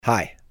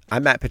Hi,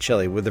 I'm Matt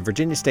Pochily with the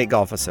Virginia State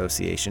Golf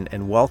Association,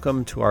 and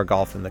welcome to our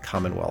Golf in the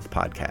Commonwealth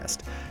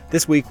podcast.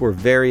 This week, we're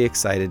very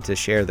excited to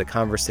share the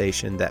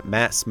conversation that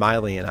Matt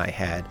Smiley and I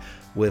had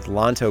with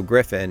Lanto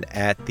Griffin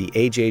at the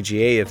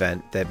AJGA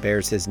event that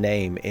bears his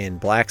name in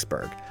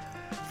Blacksburg.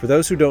 For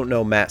those who don't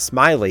know Matt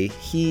Smiley,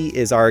 he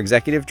is our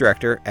executive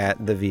director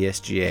at the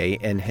VSGA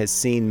and has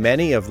seen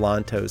many of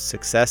Lanto's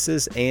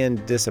successes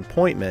and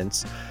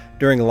disappointments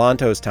during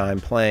Lanto's time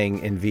playing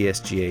in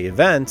VSGA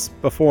events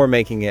before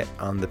making it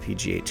on the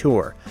PGA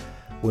Tour.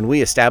 When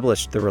we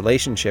established the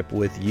relationship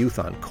with Youth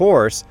on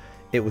Course,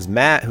 it was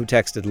Matt who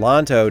texted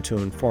Lanto to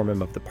inform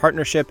him of the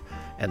partnership,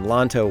 and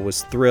Lanto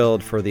was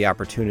thrilled for the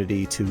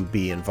opportunity to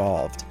be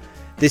involved.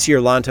 This year,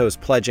 Lanto is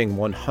pledging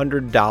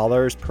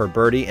 $100 per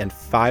birdie and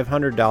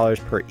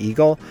 $500 per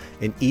eagle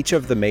in each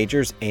of the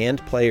majors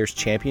and Players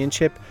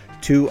Championship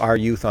to our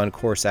Youth on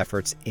Course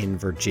efforts in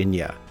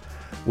Virginia.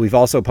 We've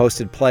also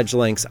posted pledge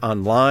links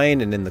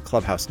online and in the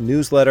Clubhouse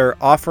newsletter,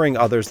 offering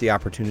others the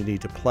opportunity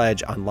to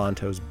pledge on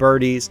Lanto's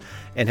birdies,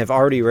 and have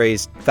already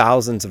raised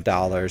thousands of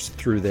dollars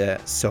through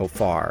this so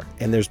far.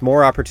 And there's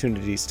more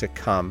opportunities to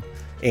come,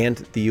 and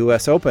the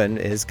U.S. Open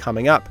is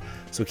coming up,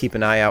 so keep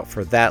an eye out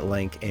for that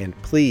link, and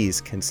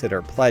please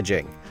consider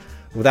pledging.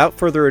 Without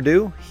further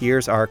ado,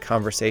 here's our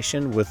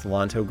conversation with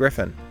Lanto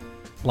Griffin.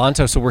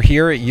 Lanto, so we're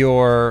here at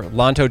your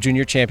Lanto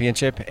Junior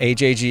Championship,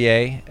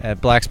 AJGA,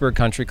 at Blacksburg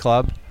Country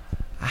Club.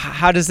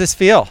 How does this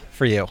feel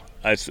for you?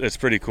 It's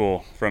pretty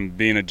cool. From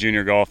being a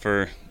junior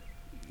golfer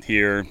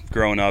here,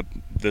 growing up,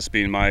 this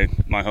being my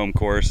home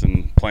course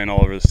and playing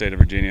all over the state of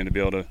Virginia, to be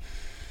able to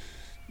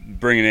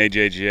bring an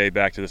AJGA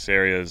back to this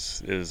area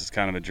is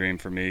kind of a dream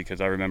for me,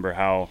 because I remember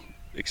how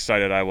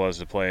excited I was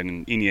to play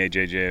in any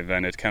AJGA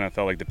event. It kind of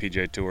felt like the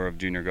PGA Tour of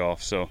junior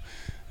golf. So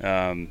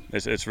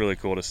it's really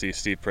cool to see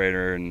Steve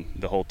Prater and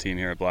the whole team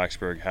here at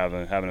Blacksburg have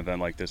an event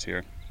like this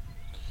here.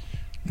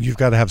 You've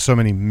got to have so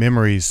many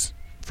memories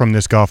from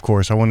this golf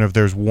course. I wonder if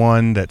there's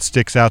one that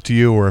sticks out to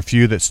you or a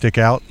few that stick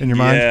out in your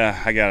mind?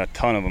 Yeah, I got a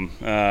ton of them.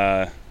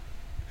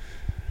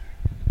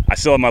 I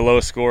still have my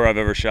lowest score I've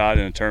ever shot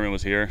in a tournament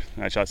was here.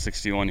 I shot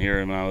 61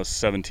 here when I was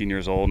 17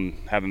 years old and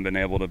haven't been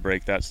able to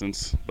break that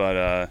since.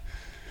 But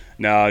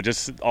no,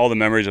 just all the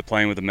memories of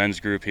playing with the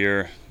men's group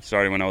here,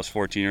 starting when I was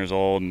 14 years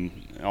old, and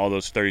all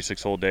those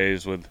 36 hole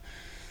days with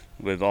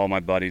all my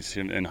buddies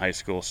in high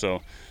school.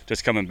 So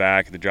just coming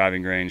back, the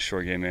driving range,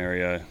 short game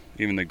area,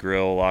 even the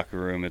grill, locker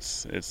room,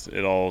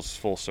 it all is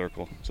full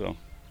circle. So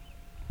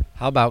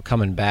how about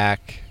coming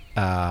back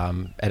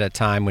at a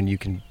time when you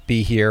can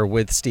be here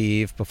with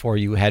Steve before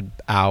you head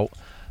out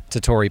to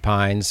Torrey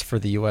Pines for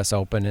the U.S.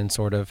 Open and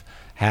sort of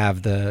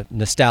have the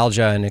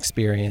nostalgia and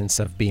experience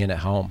of being at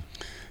home?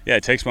 Yeah,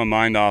 it takes my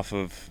mind off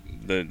of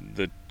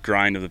the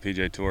grind of the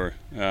PGA Tour.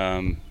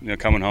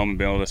 Coming home and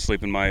being able to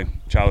sleep in my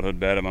childhood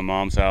bed at my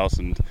mom's house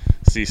and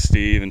see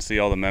Steve and see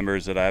all the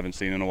members that I haven't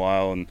seen in a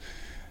while, and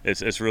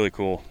it's really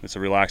cool. It's a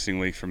relaxing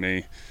week for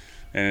me,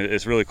 and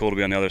it's really cool to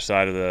be on the other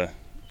side of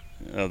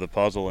the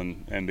puzzle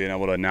and being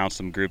able to announce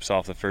some groups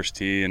off the first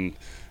tee and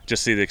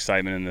just see the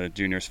excitement in the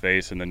juniors'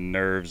 face and the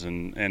nerves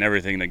and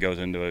everything that goes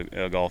into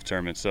a golf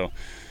tournament. So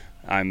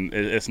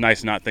it's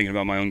nice not thinking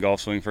about my own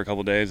golf swing for a couple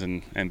of days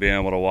and being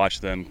able to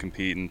watch them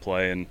compete and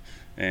play,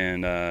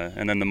 and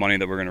then the money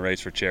that we're going to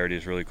raise for charity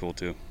is really cool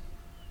too.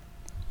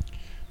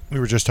 We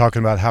were just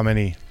talking about how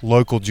many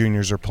local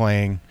juniors are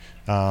playing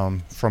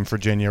from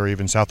Virginia or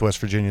even Southwest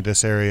Virginia,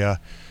 this area.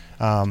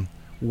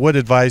 What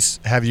advice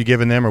have you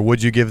given them, or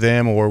would you give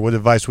them, or what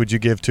advice would you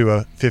give to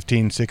a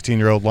 15,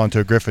 16-year-old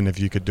Lanto Griffin if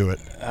you could do it?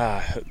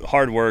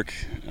 Hard work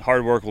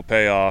will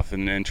pay off,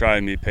 and try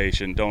and be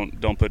patient.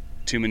 Don't put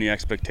too many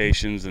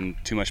expectations and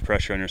too much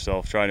pressure on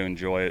yourself. Try to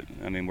enjoy it.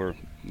 I mean,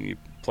 you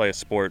play a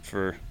sport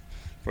for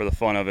the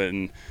fun of it,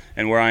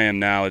 and where I am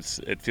now,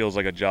 it feels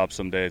like a job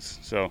some days.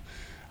 So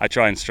I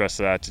try and stress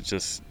that, to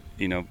just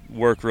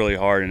work really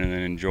hard and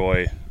then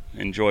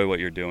enjoy what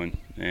you're doing.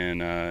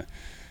 And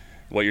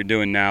what you're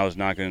doing now is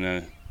not going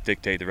to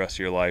dictate the rest of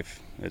your life.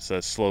 It's a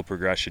slow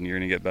progression. You're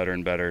going to get better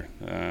and better,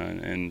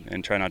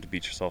 and try not to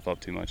beat yourself up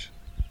too much.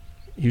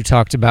 You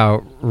talked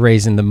about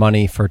raising the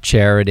money for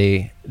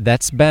charity.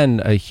 That's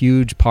been a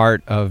huge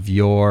part of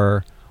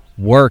your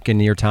work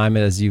and your time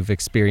as you've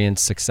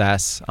experienced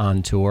success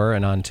on tour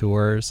and on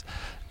tours.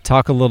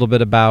 Talk a little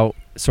bit about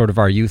sort of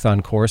our Youth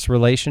on Course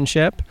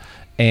relationship,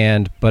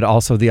 but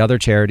also the other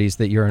charities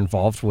that you're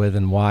involved with,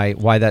 and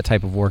why that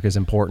type of work is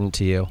important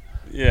to you.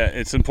 Yeah,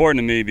 it's important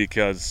to me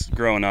because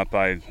growing up,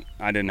 I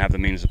didn't have the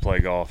means to play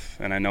golf,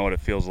 and I know what it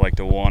feels like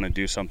to want to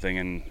do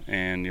something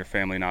and your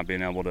family not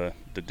being able to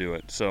do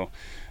it. So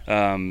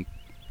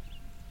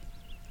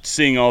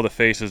seeing all the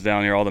faces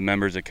down here, all the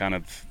members that kind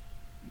of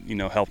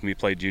helped me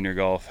play junior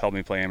golf, helped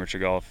me play amateur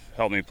golf,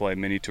 helped me play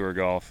mini tour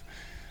golf.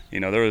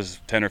 There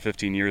was 10 or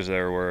 15 years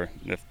there where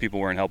if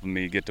people weren't helping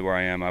me get to where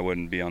I am, I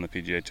wouldn't be on the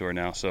PGA Tour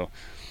now. So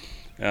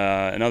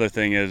another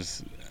thing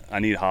is I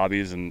need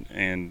hobbies,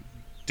 and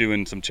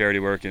doing some charity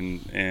work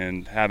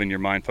and having your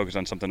mind focused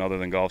on something other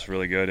than golf is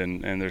really good.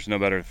 And there's no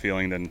better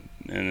feeling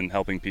than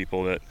helping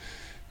people that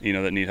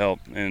that need help,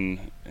 and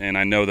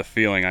I know the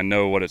feeling. I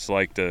know what it's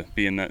like to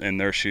be in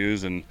their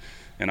shoes, and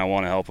I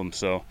want to help them.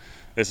 So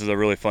this is a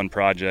really fun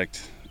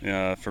project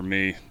for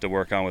me to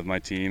work on with my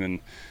team,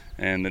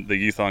 and the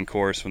Youth on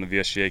course, when the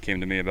VSGA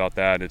came to me about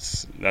that,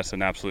 that's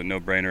an absolute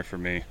no-brainer for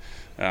me.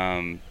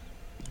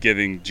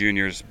 Giving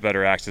juniors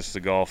better access to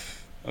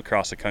golf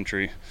across the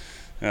country,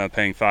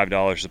 paying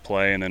 $5 to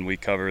play, and then we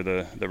cover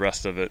the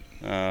rest of it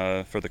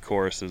for the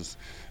course is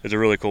a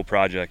really cool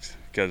project,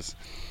 because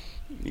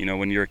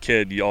when you're a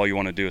kid, all you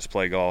want to do is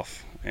play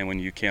golf, and when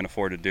you can't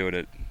afford to do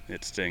it,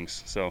 it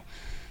stings. So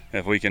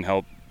if we can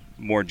help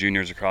more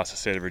juniors across the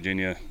state of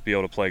Virginia be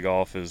able to play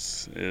golf,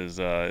 it's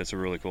a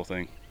really cool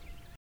thing.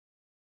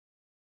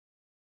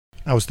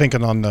 I was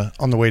thinking on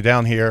the way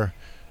down here,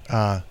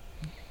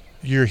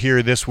 you're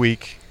here this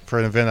week for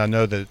an event I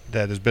know that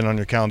has been on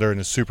your calendar and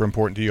is super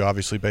important to you,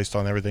 obviously based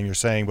on everything you're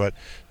saying. But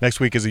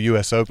next week is a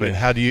U.S. Open.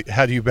 Yeah.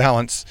 How do you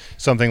balance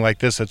something like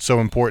this that's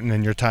so important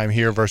in your time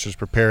here versus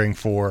preparing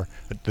for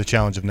the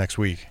challenge of next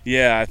week?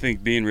 Yeah, I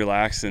think being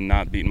relaxed and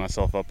not beating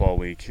myself up all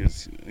week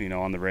is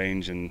on the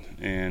range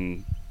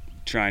and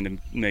trying to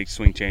make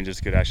swing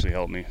changes could actually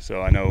help me.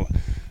 So I know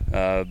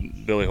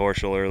Billy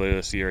Horschel earlier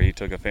this year, he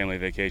took a family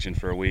vacation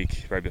for a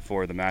week right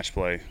before the match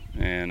play,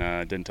 and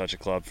didn't touch a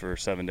club for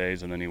 7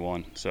 days, and then he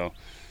won. So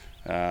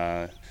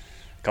a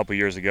couple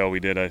years ago we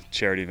did a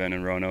charity event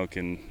in Roanoke,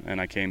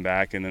 and I came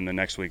back, and then the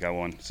next week I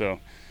won. So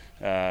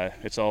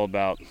it's all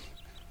about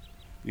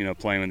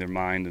playing with your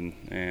mind,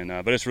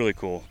 and but it's really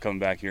cool coming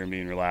back here and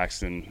being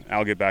relaxed. And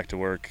I'll get back to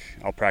work.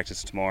 I'll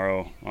practice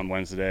tomorrow on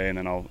Wednesday, and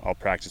then I'll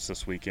practice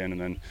this weekend,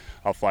 and then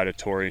I'll fly to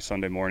Torrey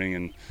Sunday morning,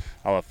 and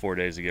I'll have 4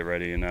 days to get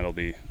ready, and that'll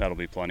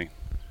be plenty.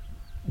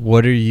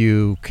 What are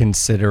you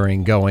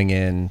considering going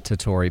into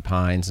Torrey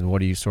Pines, and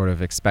what are you sort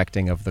of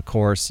expecting of the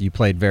course? You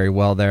played very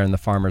well there in the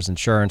Farmers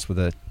Insurance with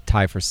a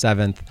tie for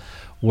 7th.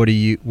 What are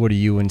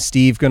you and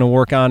Steve going to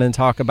work on and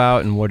talk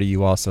about, and what are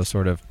you also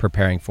sort of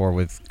preparing for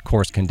with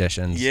course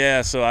conditions?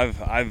 Yeah, so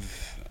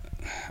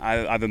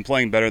I've been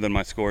playing better than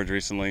my scores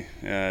recently.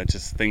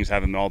 Just things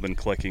haven't all been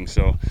clicking,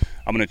 so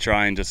I'm going to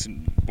try and just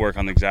work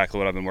on exactly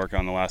what I've been working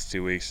on the last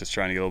 2 weeks, just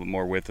trying to get a little bit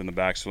more width in the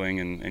backswing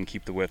and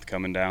keep the width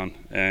coming down.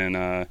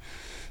 And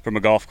from a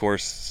golf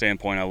course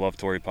standpoint, I love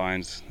Torrey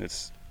Pines.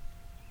 It's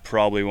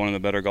probably one of the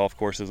better golf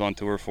courses on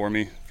tour for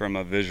me from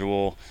a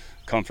visual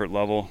comfort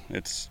level.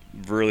 It's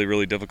really,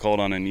 really difficult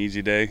on an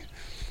easy day,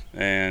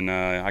 and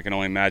I can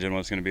only imagine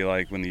what it's going to be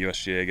like when the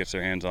USGA gets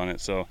their hands on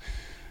it. So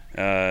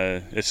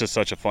it's just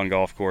such a fun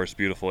golf course,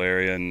 beautiful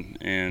area,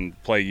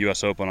 and play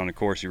US Open on a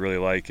course you really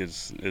like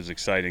is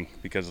exciting,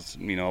 because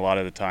a lot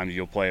of the times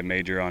you'll play a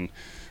major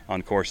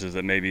on courses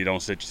that maybe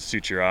don't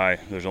suit your eye.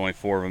 There's only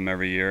 4 of them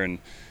every year,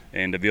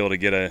 and to be able to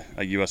get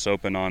a US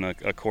Open on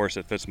a course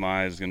that fits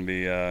my eye is going to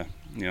be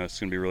it's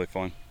going to be really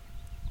fun.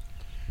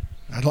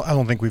 I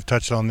don't think we've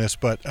touched on this,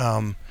 but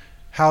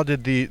how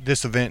did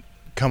this event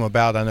come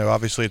about? I know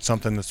obviously it's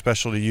something that's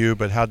special to you,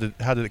 but how did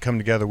it come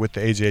together with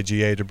the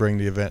AJGA to bring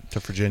the event to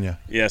Virginia?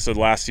 Yeah, so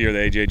last year the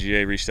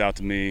AJGA reached out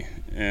to me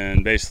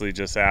and basically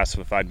just asked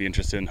if I'd be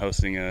interested in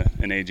hosting an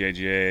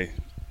AJGA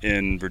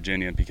in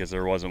Virginia, because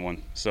there wasn't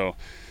one. So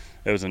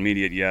it was an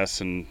immediate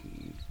yes,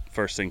 and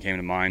first thing came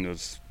to mind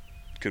was,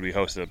 could we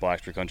host it at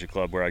Blacksburg Country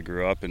Club where I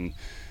grew up? And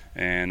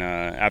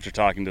after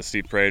talking to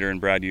Steve Prater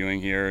and Brad Ewing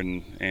here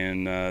and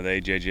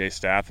the AJGA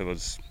staff, it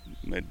was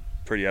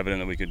pretty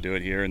evident that we could do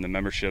it here, and the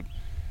membership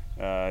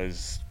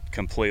is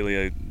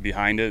completely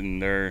behind it,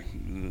 and they're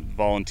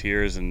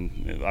volunteers,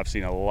 and I've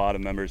seen a lot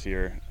of members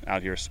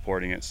out here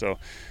supporting it. So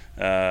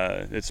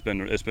it's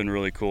been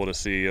really cool to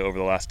see over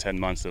the last 10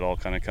 months it all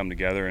kind of come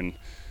together, and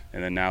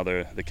then now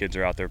the kids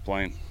are out there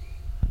playing.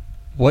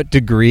 What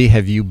degree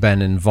have you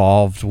been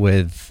involved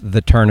with the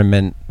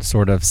tournament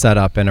sort of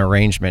setup and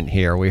arrangement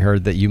here? We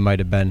heard that you might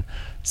have been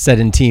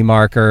setting tee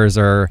markers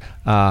or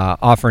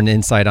offering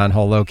insight on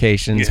hole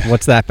locations. Yeah.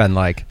 What's that been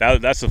like?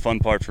 That's the fun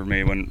part for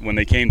me. When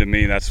they came to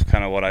me, that's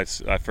kind of what I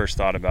first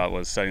thought about,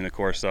 was setting the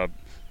course up,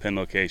 pin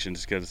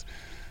locations, because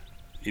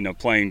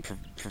playing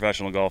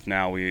professional golf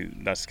now,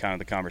 that's kind of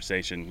the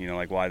conversation.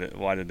 Like why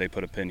did they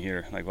put a pin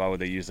here? Like why would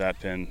they use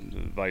that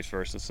pin? Vice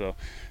versa. So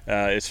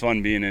it's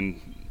fun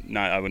being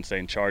I wouldn't say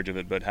in charge of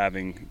it, but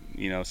having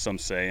some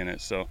say in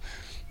it. So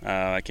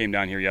I came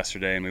down here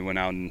yesterday, and we went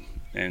out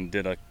and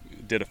did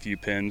a few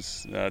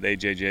pins. The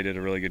AJGA did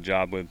a really good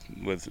job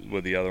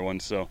with the other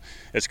ones. So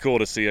it's cool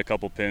to see a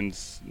couple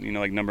pins.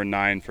 Like number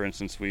 9, for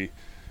instance, we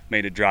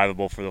made it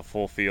drivable for the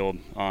full field.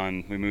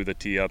 We moved the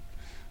tee up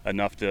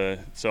enough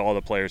so all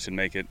the players can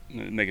make it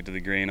to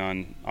the green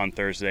on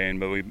Thursday,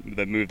 but we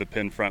moved the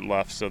pin front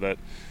left so that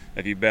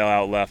if you bail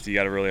out left, you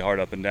got a really hard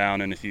up and down,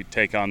 and if you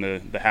take on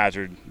the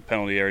hazard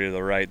penalty area to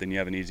the right, then you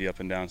have an easy up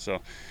and down. So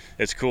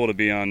it's cool to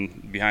be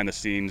behind the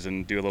scenes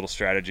and do a little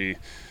strategy,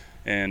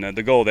 and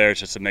the goal there is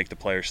just to make the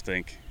players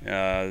think.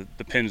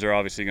 The pins are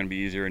obviously going to be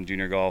easier in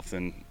junior golf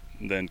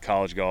than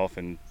college golf,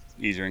 and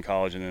easier in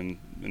college and then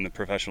in the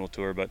professional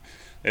tour, but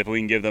if we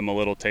can give them a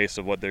little taste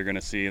of what they're going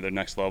to see at their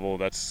next level,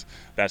 that's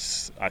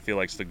I feel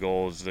like the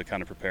goal is to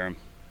kind of prepare them.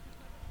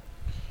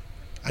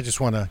 I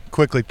just want to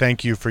quickly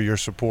thank you for your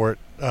support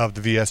of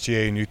the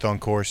VSGA and Youth on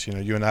Course.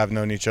 You and I have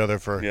known each other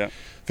for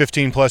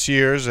 15 plus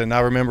years, and I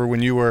remember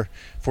when you were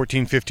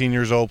 14, 15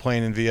 years old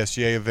playing in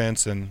VSGA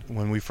events, and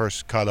when we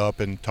first caught up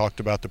and talked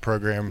about the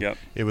program,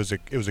 it was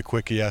a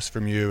quick yes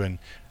from you, and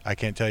I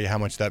can't tell you how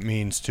much that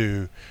means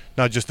to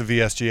not just the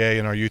VSGA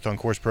and our Youth on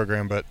Course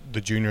program, but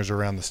the juniors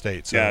around the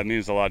state. So. Yeah, it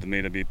means a lot to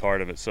me to be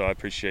part of it. So I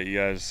appreciate you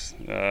guys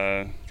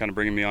kind of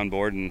bringing me on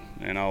board,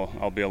 and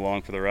I'll be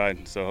along for the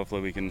ride. So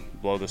hopefully we can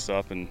blow this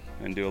up and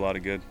do a lot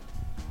of good.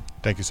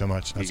 Thank you so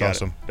much. That's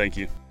awesome. Thank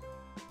you.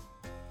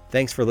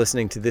 Thanks for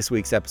listening to this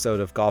week's episode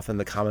of Golf in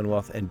the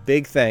Commonwealth, and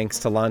big thanks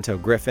to Lanto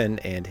Griffin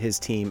and his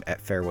team at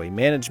Fairway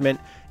Management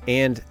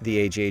and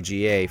the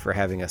AJGA for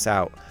having us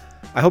out.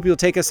 I hope you'll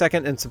take a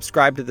second and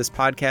subscribe to this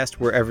podcast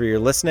wherever you're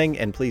listening,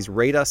 and please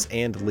rate us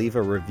and leave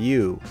a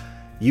review.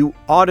 You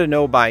ought to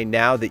know by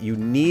now that you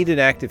need an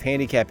active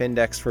handicap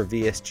index for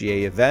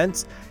VSGA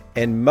events,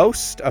 and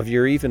most of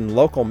your even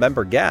local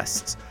member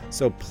guests.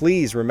 So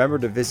please remember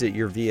to visit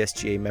your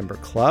VSGA member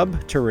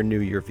club to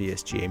renew your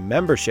VSGA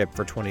membership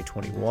for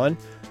 2021,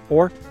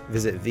 or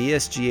visit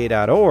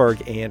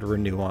vsga.org and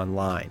renew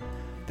online.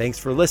 Thanks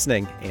for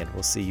listening, and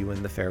we'll see you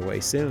in the fairway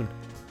soon.